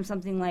me from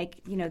something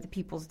like the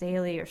People's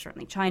Daily or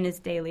certainly China's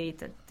Daily,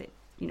 to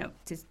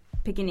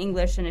pick an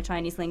English and a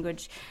Chinese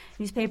language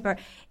newspaper,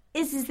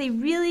 is they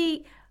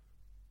really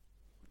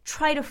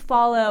try to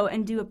follow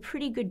and do a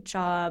pretty good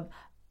job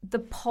the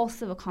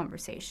pulse of a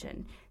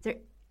conversation. They're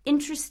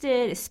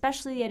interested,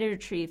 especially the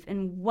editor-in-chief,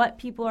 in what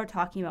people are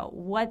talking about,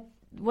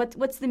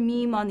 what's the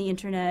meme on the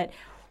internet,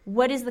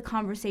 what is the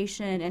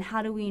conversation, and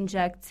how do we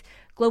inject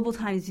Global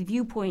Times'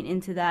 viewpoint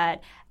into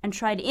that and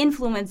try to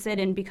influence it,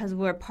 and because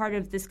we're part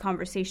of this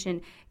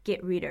conversation,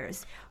 get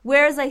readers.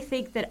 Whereas I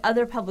think that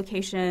other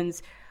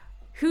publications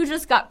who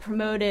just got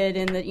promoted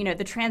in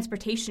the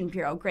Transportation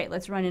Bureau, great,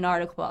 let's run an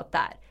article about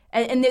that.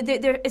 And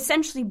they're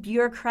essentially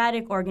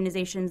bureaucratic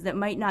organizations that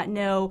might not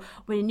know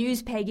what a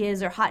news peg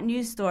is or hot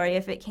news story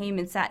if it came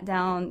and sat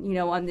down,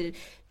 on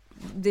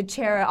the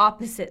chair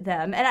opposite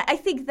them. And I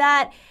think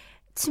that,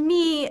 to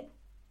me,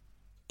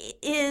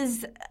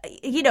 is,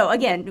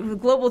 again, with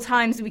Global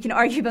Times, we can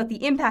argue about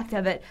the impact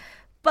of it,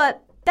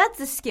 but that's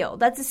a skill.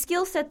 That's a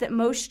skill set that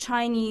most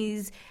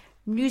Chinese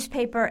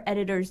newspaper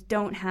editors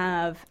don't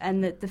have,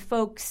 and that the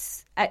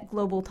folks at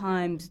Global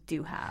Times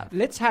do have.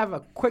 Let's have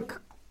a quick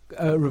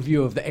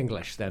review of the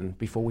English, then,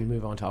 before we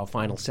move on to our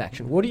final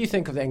section. What do you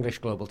think of the English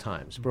Global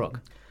Times,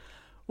 Brooke?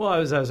 Well,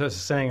 as I was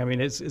saying,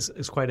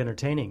 it's quite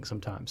entertaining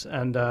sometimes,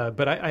 and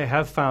but I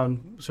have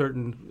found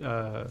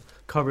certain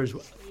coverage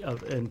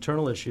of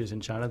internal issues in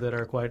China that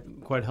are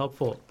quite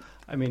helpful.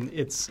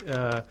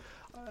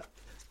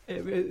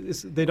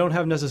 They don't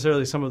have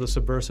necessarily some of the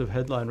subversive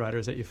headline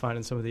writers that you find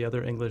in some of the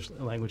other English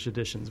language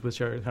editions,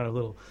 which are kind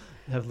of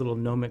have little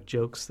gnomic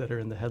jokes that are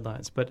in the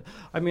headlines. But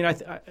I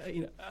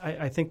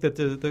think that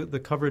the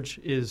coverage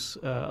is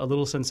a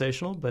little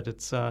sensational, but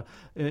it's I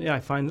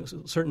find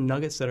certain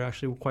nuggets that are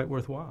actually quite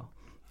worthwhile.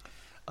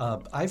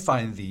 I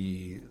find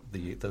the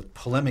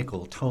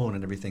polemical tone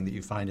and everything that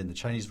you find in the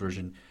Chinese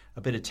version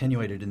a bit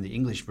attenuated in the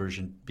English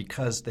version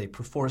because they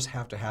perforce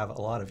have to have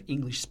a lot of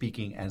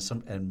English-speaking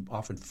and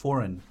often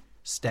foreign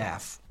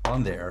staff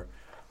on there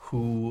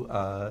who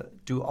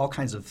play all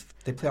kinds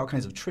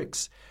of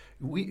tricks.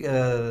 I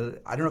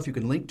don't know if you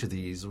can link to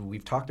these.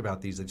 We've talked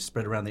about these. They've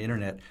spread around the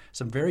internet.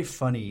 Some very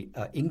funny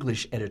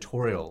English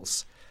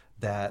editorials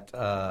that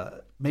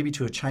maybe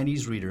to a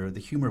Chinese reader the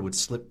humor would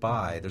slip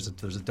by. There's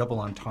a double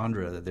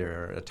entendre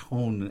there, a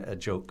tone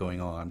joke going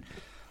on.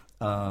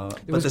 There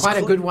was quite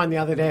a good one the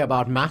other day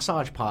about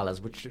massage parlors,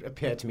 which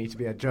appeared to me to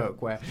be a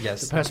joke, where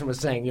the person was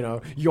saying,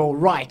 your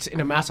right in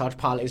a massage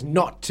parlor is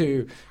not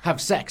to have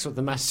sex with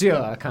the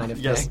masseur kind of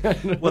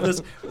thing. Well,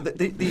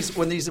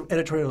 when these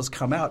editorials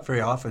come out,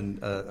 very often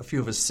a few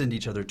of us send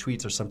each other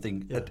tweets or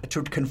something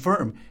to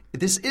confirm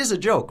this is a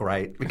joke,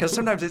 right? Because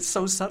sometimes it's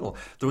so subtle.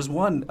 There was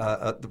one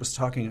that was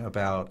talking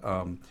about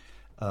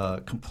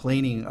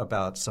complaining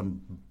about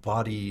some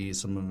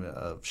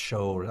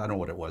show, or I don't know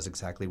what it was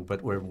exactly,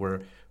 but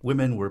where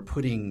women were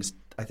putting,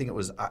 I think it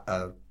was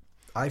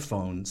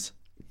iPhones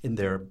in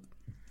their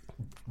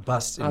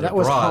busts, in their that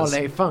was bras. Hao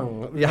Lei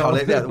Feng.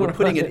 Yeah, we're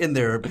putting it in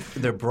their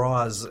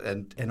bras,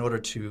 and in order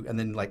to, and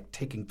then like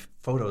taking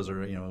photos or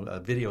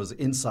videos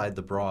inside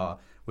the bra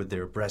with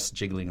their breasts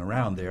jiggling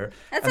around there.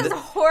 That sounds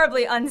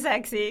horribly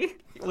unsexy.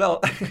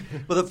 Well,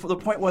 the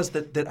point was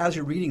that as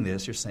you're reading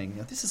this, you're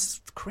saying, this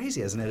is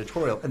crazy as an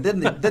editorial. And then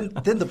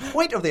the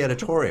point of the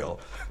editorial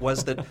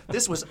was that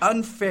this was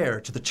unfair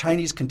to the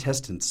Chinese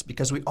contestants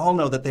because we all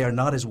know that they are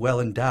not as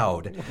well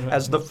endowed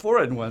as the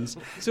foreign ones.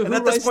 So and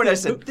at this point I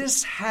said,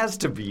 this has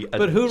to be a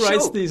But who joke.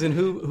 writes these and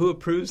who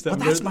approves them?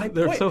 Well, that's my point.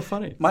 They're so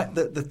funny.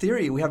 The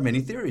theory, we have many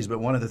theories, but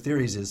one of the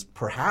theories is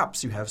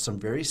perhaps you have some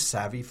very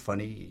savvy,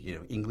 funny,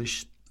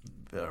 English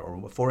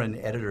or a foreign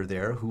editor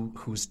there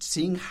who's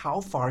seeing how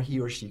far he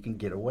or she can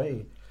get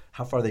away,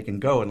 how far they can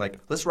go, and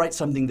let's write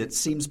something that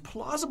seems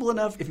plausible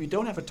enough if you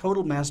don't have a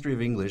total mastery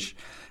of English,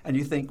 and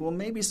you think, well,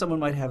 maybe someone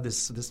might have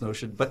this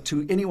notion, but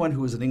to anyone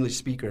who is an English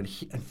speaker and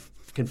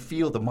can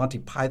feel the Monty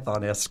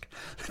Python-esque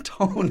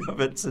tone of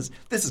it, says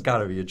this has got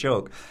to be a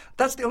joke.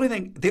 That's the only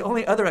thing. The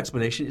only other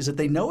explanation is that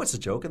they know it's a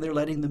joke and they're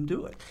letting them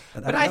do it.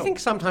 But I think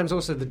sometimes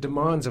also the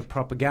demands of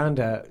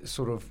propaganda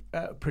sort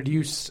of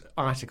produce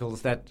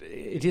articles that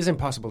it is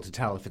impossible to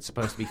tell if it's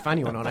supposed to be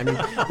funny or not. I mean,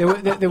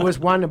 there was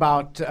one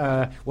about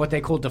what they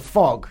called the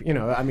fog.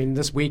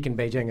 This week in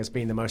Beijing has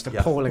been the most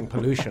appalling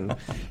pollution,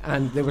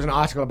 and there was an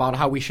article about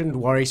how we shouldn't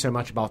worry so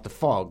much about the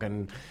fog.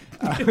 And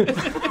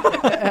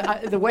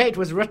the way it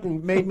was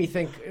written made me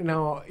think,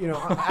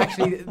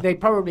 actually, they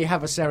probably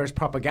have a serious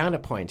propaganda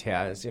point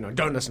here. Is,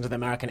 don't listen to the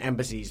American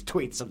embassy's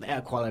tweets of the air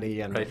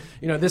quality, and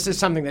this is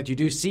something that you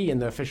do see in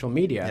the official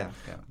media.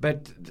 Yeah.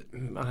 But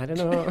I don't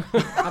know.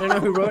 I don't know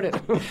who wrote it.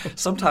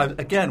 Sometimes,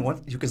 again,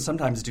 you can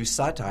sometimes do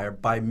satire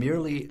by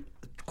merely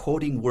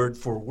quoting word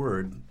for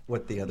word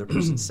what the other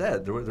person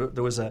said.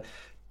 There was a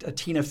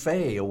Tina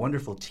Fey, a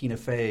wonderful Tina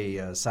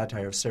Fey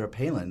satire of Sarah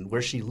Palin,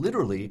 where she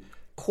literally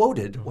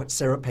quoted what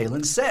Sarah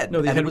Palin said,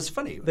 it was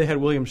funny. They had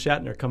William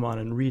Shatner come on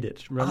and read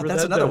it. Remember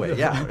that's that? Another way.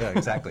 Yeah,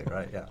 exactly.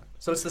 Right, yeah.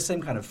 So it's the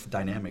same kind of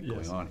dynamic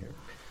going on here.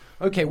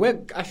 Okay,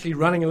 we're actually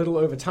running a little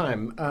over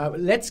time.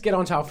 Let's get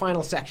on to our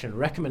final section,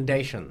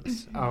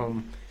 recommendations.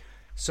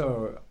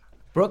 So,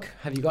 Brooke,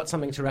 have you got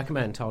something to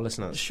recommend to our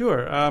listeners?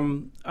 Sure.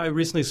 I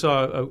recently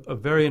saw a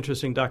very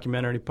interesting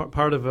documentary,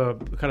 part of a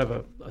kind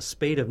of a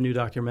spate of new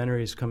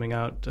documentaries coming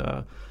out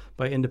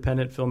by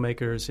independent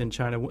filmmakers in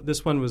China.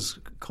 This one was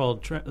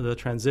called The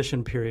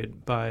Transition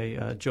Period by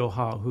Zhou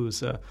Hao,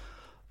 who's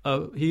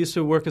he used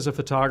to work as a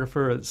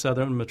photographer at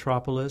Southern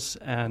Metropolis,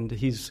 and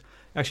he's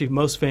actually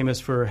most famous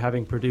for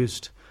having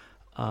produced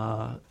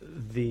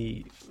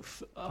the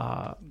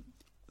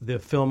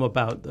film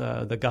about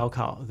the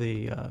Gaokao,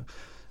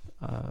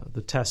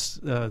 the tests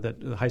that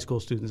the high school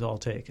students all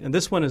take. And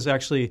this one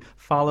actually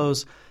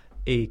follows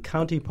a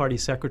county party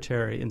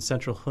secretary in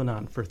central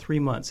Hunan for 3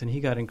 months, and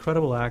he got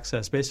incredible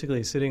access,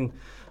 basically sitting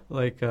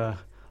like a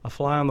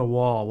fly on the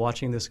wall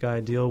watching this guy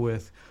deal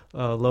with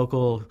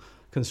local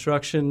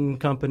construction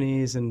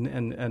companies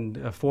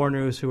and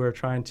foreigners who are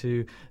trying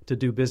to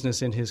do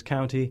business in his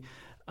county.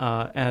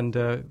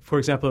 For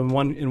example,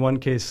 in one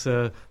case,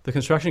 the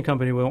construction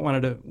company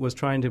was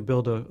trying to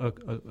build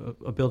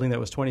a building that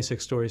was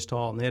 26 stories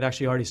tall, and they had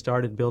actually already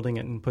started building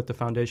it and put the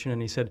foundation. And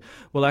he said,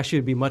 "Well, actually,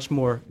 it'd be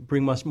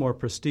bring much more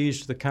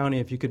prestige to the county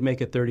if you could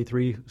make it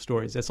 33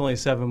 stories. That's only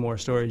 7 more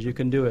stories. You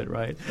can do it,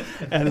 right?"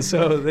 And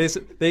so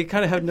they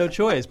kind of had no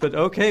choice. But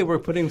okay, we're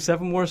putting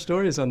 7 more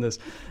stories on this,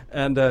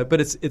 and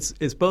but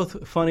it's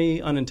both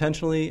funny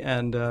unintentionally,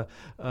 and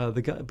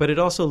but it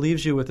also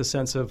leaves you with a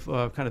sense of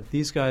kind of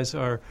these guys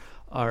are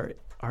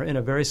in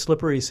a very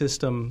slippery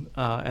system,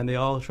 and they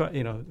all try.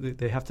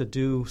 They have to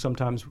do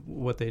sometimes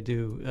what they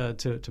do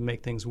to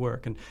make things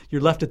work. And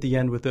you're left at the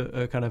end with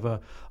a kind of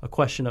a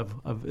question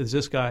of is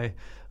this guy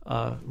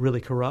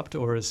really corrupt,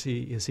 or is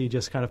he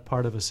just kind of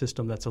part of a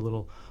system that's a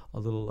little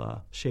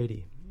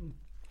shady?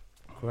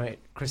 Right,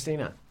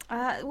 Christina.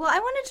 Well, I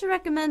wanted to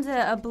recommend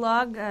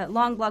a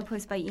long blog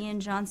post by Ian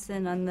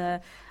Johnson on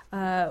the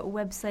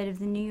website of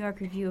the New York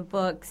Review of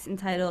Books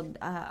entitled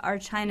Are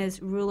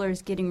China's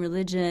Rulers Getting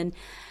Religion?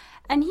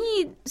 And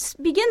he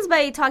begins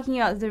by talking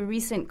about the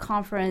recent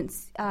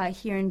conference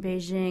here in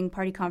Beijing,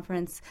 party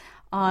conference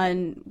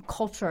on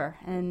culture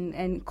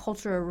and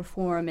cultural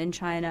reform in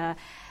China,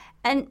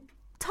 and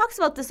talks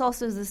about this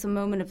also as this a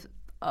moment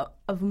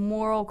of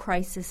moral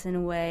crisis in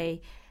a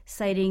way,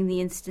 citing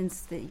the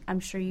instance that I'm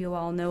sure you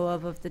all know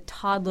of the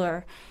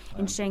toddler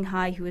in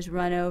Shanghai who was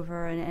run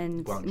over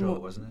and Guangzhou,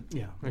 wasn't it?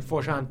 Yeah.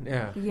 Foshan,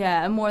 yeah.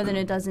 Yeah, and more than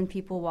a dozen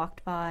people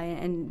walked by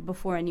and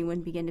before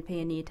anyone began to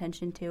pay any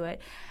attention to it.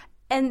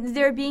 And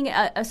there being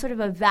a sort of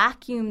a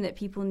vacuum that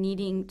people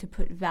needing to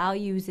put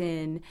values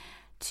in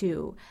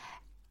to,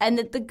 and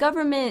that the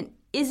government,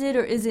 is it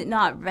or is it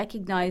not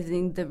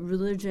recognizing that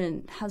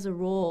religion has a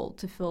role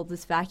to fill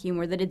this vacuum,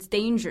 or that it's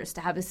dangerous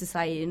to have a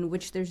society in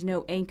which there's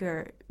no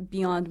anchor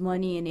beyond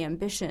money and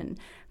ambition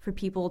for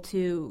people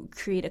to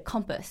create a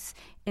compass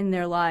in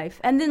their life.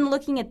 And then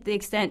looking at the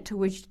extent to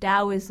which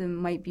Taoism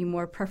might be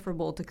more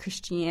preferable to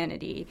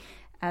Christianity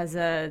as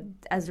a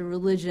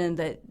religion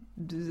that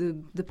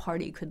the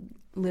party could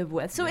live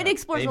with. So it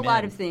explores a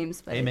lot of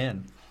themes. But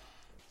Amen.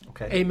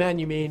 Okay. Amen,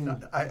 you mean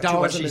to what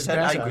Taoism she is said,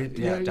 better? I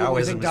agree. Yeah, you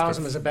Taoism think is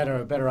Taoism is a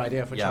better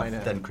idea for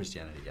China than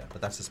Christianity, yeah.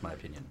 But that's just my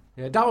opinion.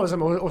 Yeah,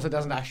 Taoism also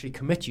doesn't actually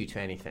commit you to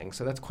anything,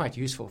 so that's quite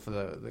useful for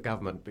the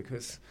government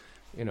because,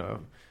 you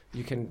know,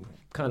 you can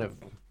kind of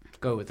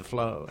go with the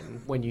flow,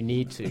 and when you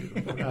need to,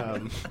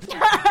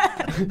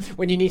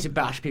 when you need to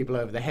bash people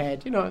over the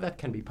head, you know, that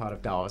can be part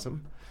of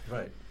Taoism.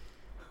 Right.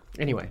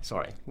 Anyway,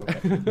 sorry.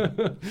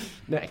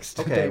 Next.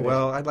 Okay, David.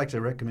 well, I'd like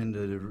to recommend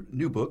a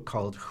new book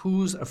called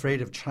Who's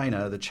Afraid of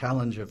China? The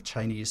Challenge of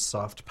Chinese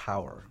Soft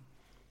Power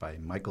by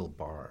Michael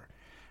Barr.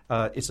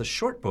 It's a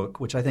short book,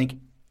 which I think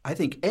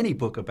any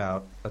book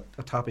about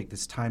a topic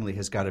that's timely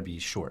has got to be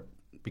short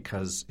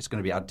because it's going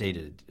to be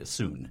outdated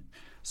soon.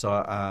 So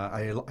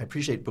I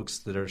appreciate books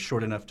that are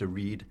short enough to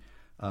read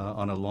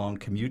on a long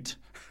commute,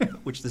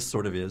 which this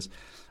sort of is.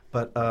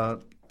 But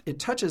it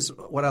touches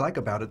what I like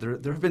about it.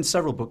 There have been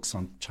several books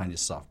on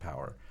Chinese soft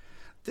power.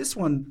 This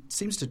one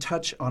seems to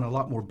touch on a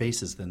lot more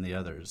bases than the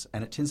others,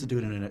 and it tends to do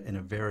it in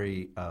a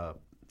very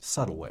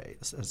subtle way,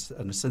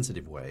 in a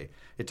sensitive way.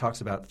 It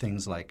talks about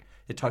things like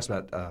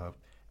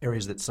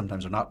areas that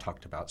sometimes are not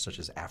talked about, such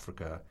as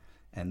Africa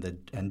and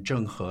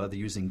Zhenghe. They're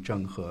using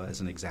Zhenghe as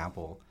an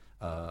example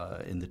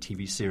in the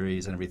TV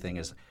series and everything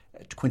as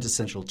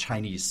quintessential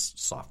Chinese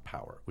soft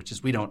power, which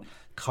is we don't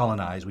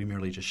colonize, we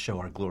merely just show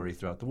our glory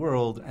throughout the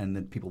world, and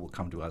then people will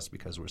come to us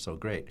because we're so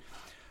great.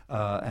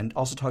 And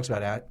also talks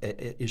about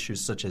issues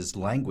such as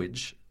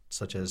language,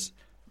 such as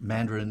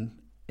Mandarin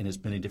in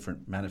its many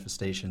different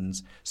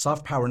manifestations,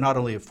 soft power not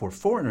only for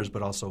foreigners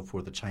but also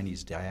for the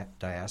Chinese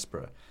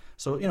diaspora.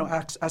 So, you know,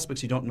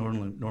 aspects you don't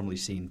normally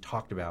see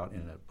talked about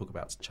in a book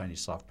about Chinese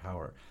soft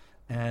power.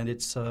 And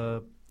it's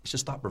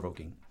just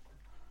thought-provoking.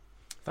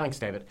 Thanks,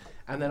 David.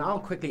 And then I'll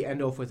quickly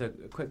end off with a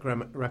quick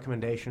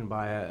recommendation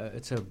by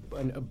it's a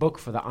book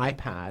for the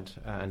iPad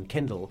and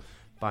Kindle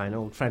by an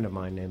old friend of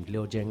mine named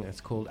Liu Jing. It's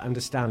called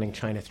Understanding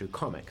China Through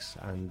Comics,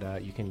 and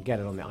you can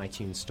get it on the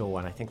iTunes store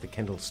and I think the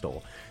Kindle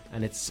store.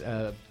 And it's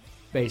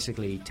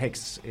basically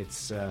takes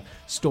its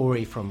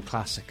story from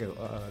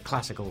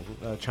classical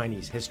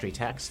Chinese history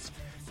texts,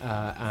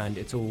 and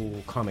it's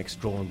all comics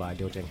drawn by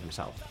Liu Jing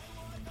himself.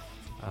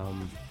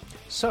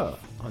 So,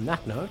 on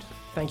that note,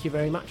 thank you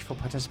very much for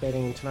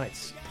participating in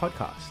tonight's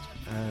podcast,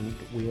 and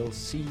we'll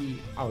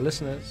see our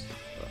listeners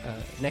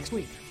next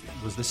week.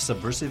 Was this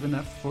subversive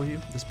enough for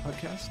you, this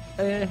podcast?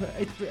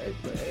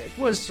 It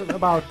was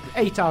about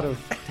 8 out of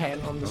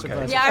 10 on the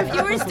subversive. Yeah, our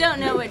viewers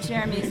don't know what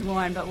Jeremy's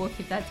worn, but we'll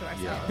keep that to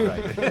ourselves. Yeah,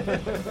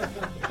 right.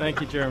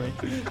 Thank you, Jeremy.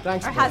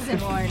 Thanks. Or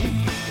hasn't worn.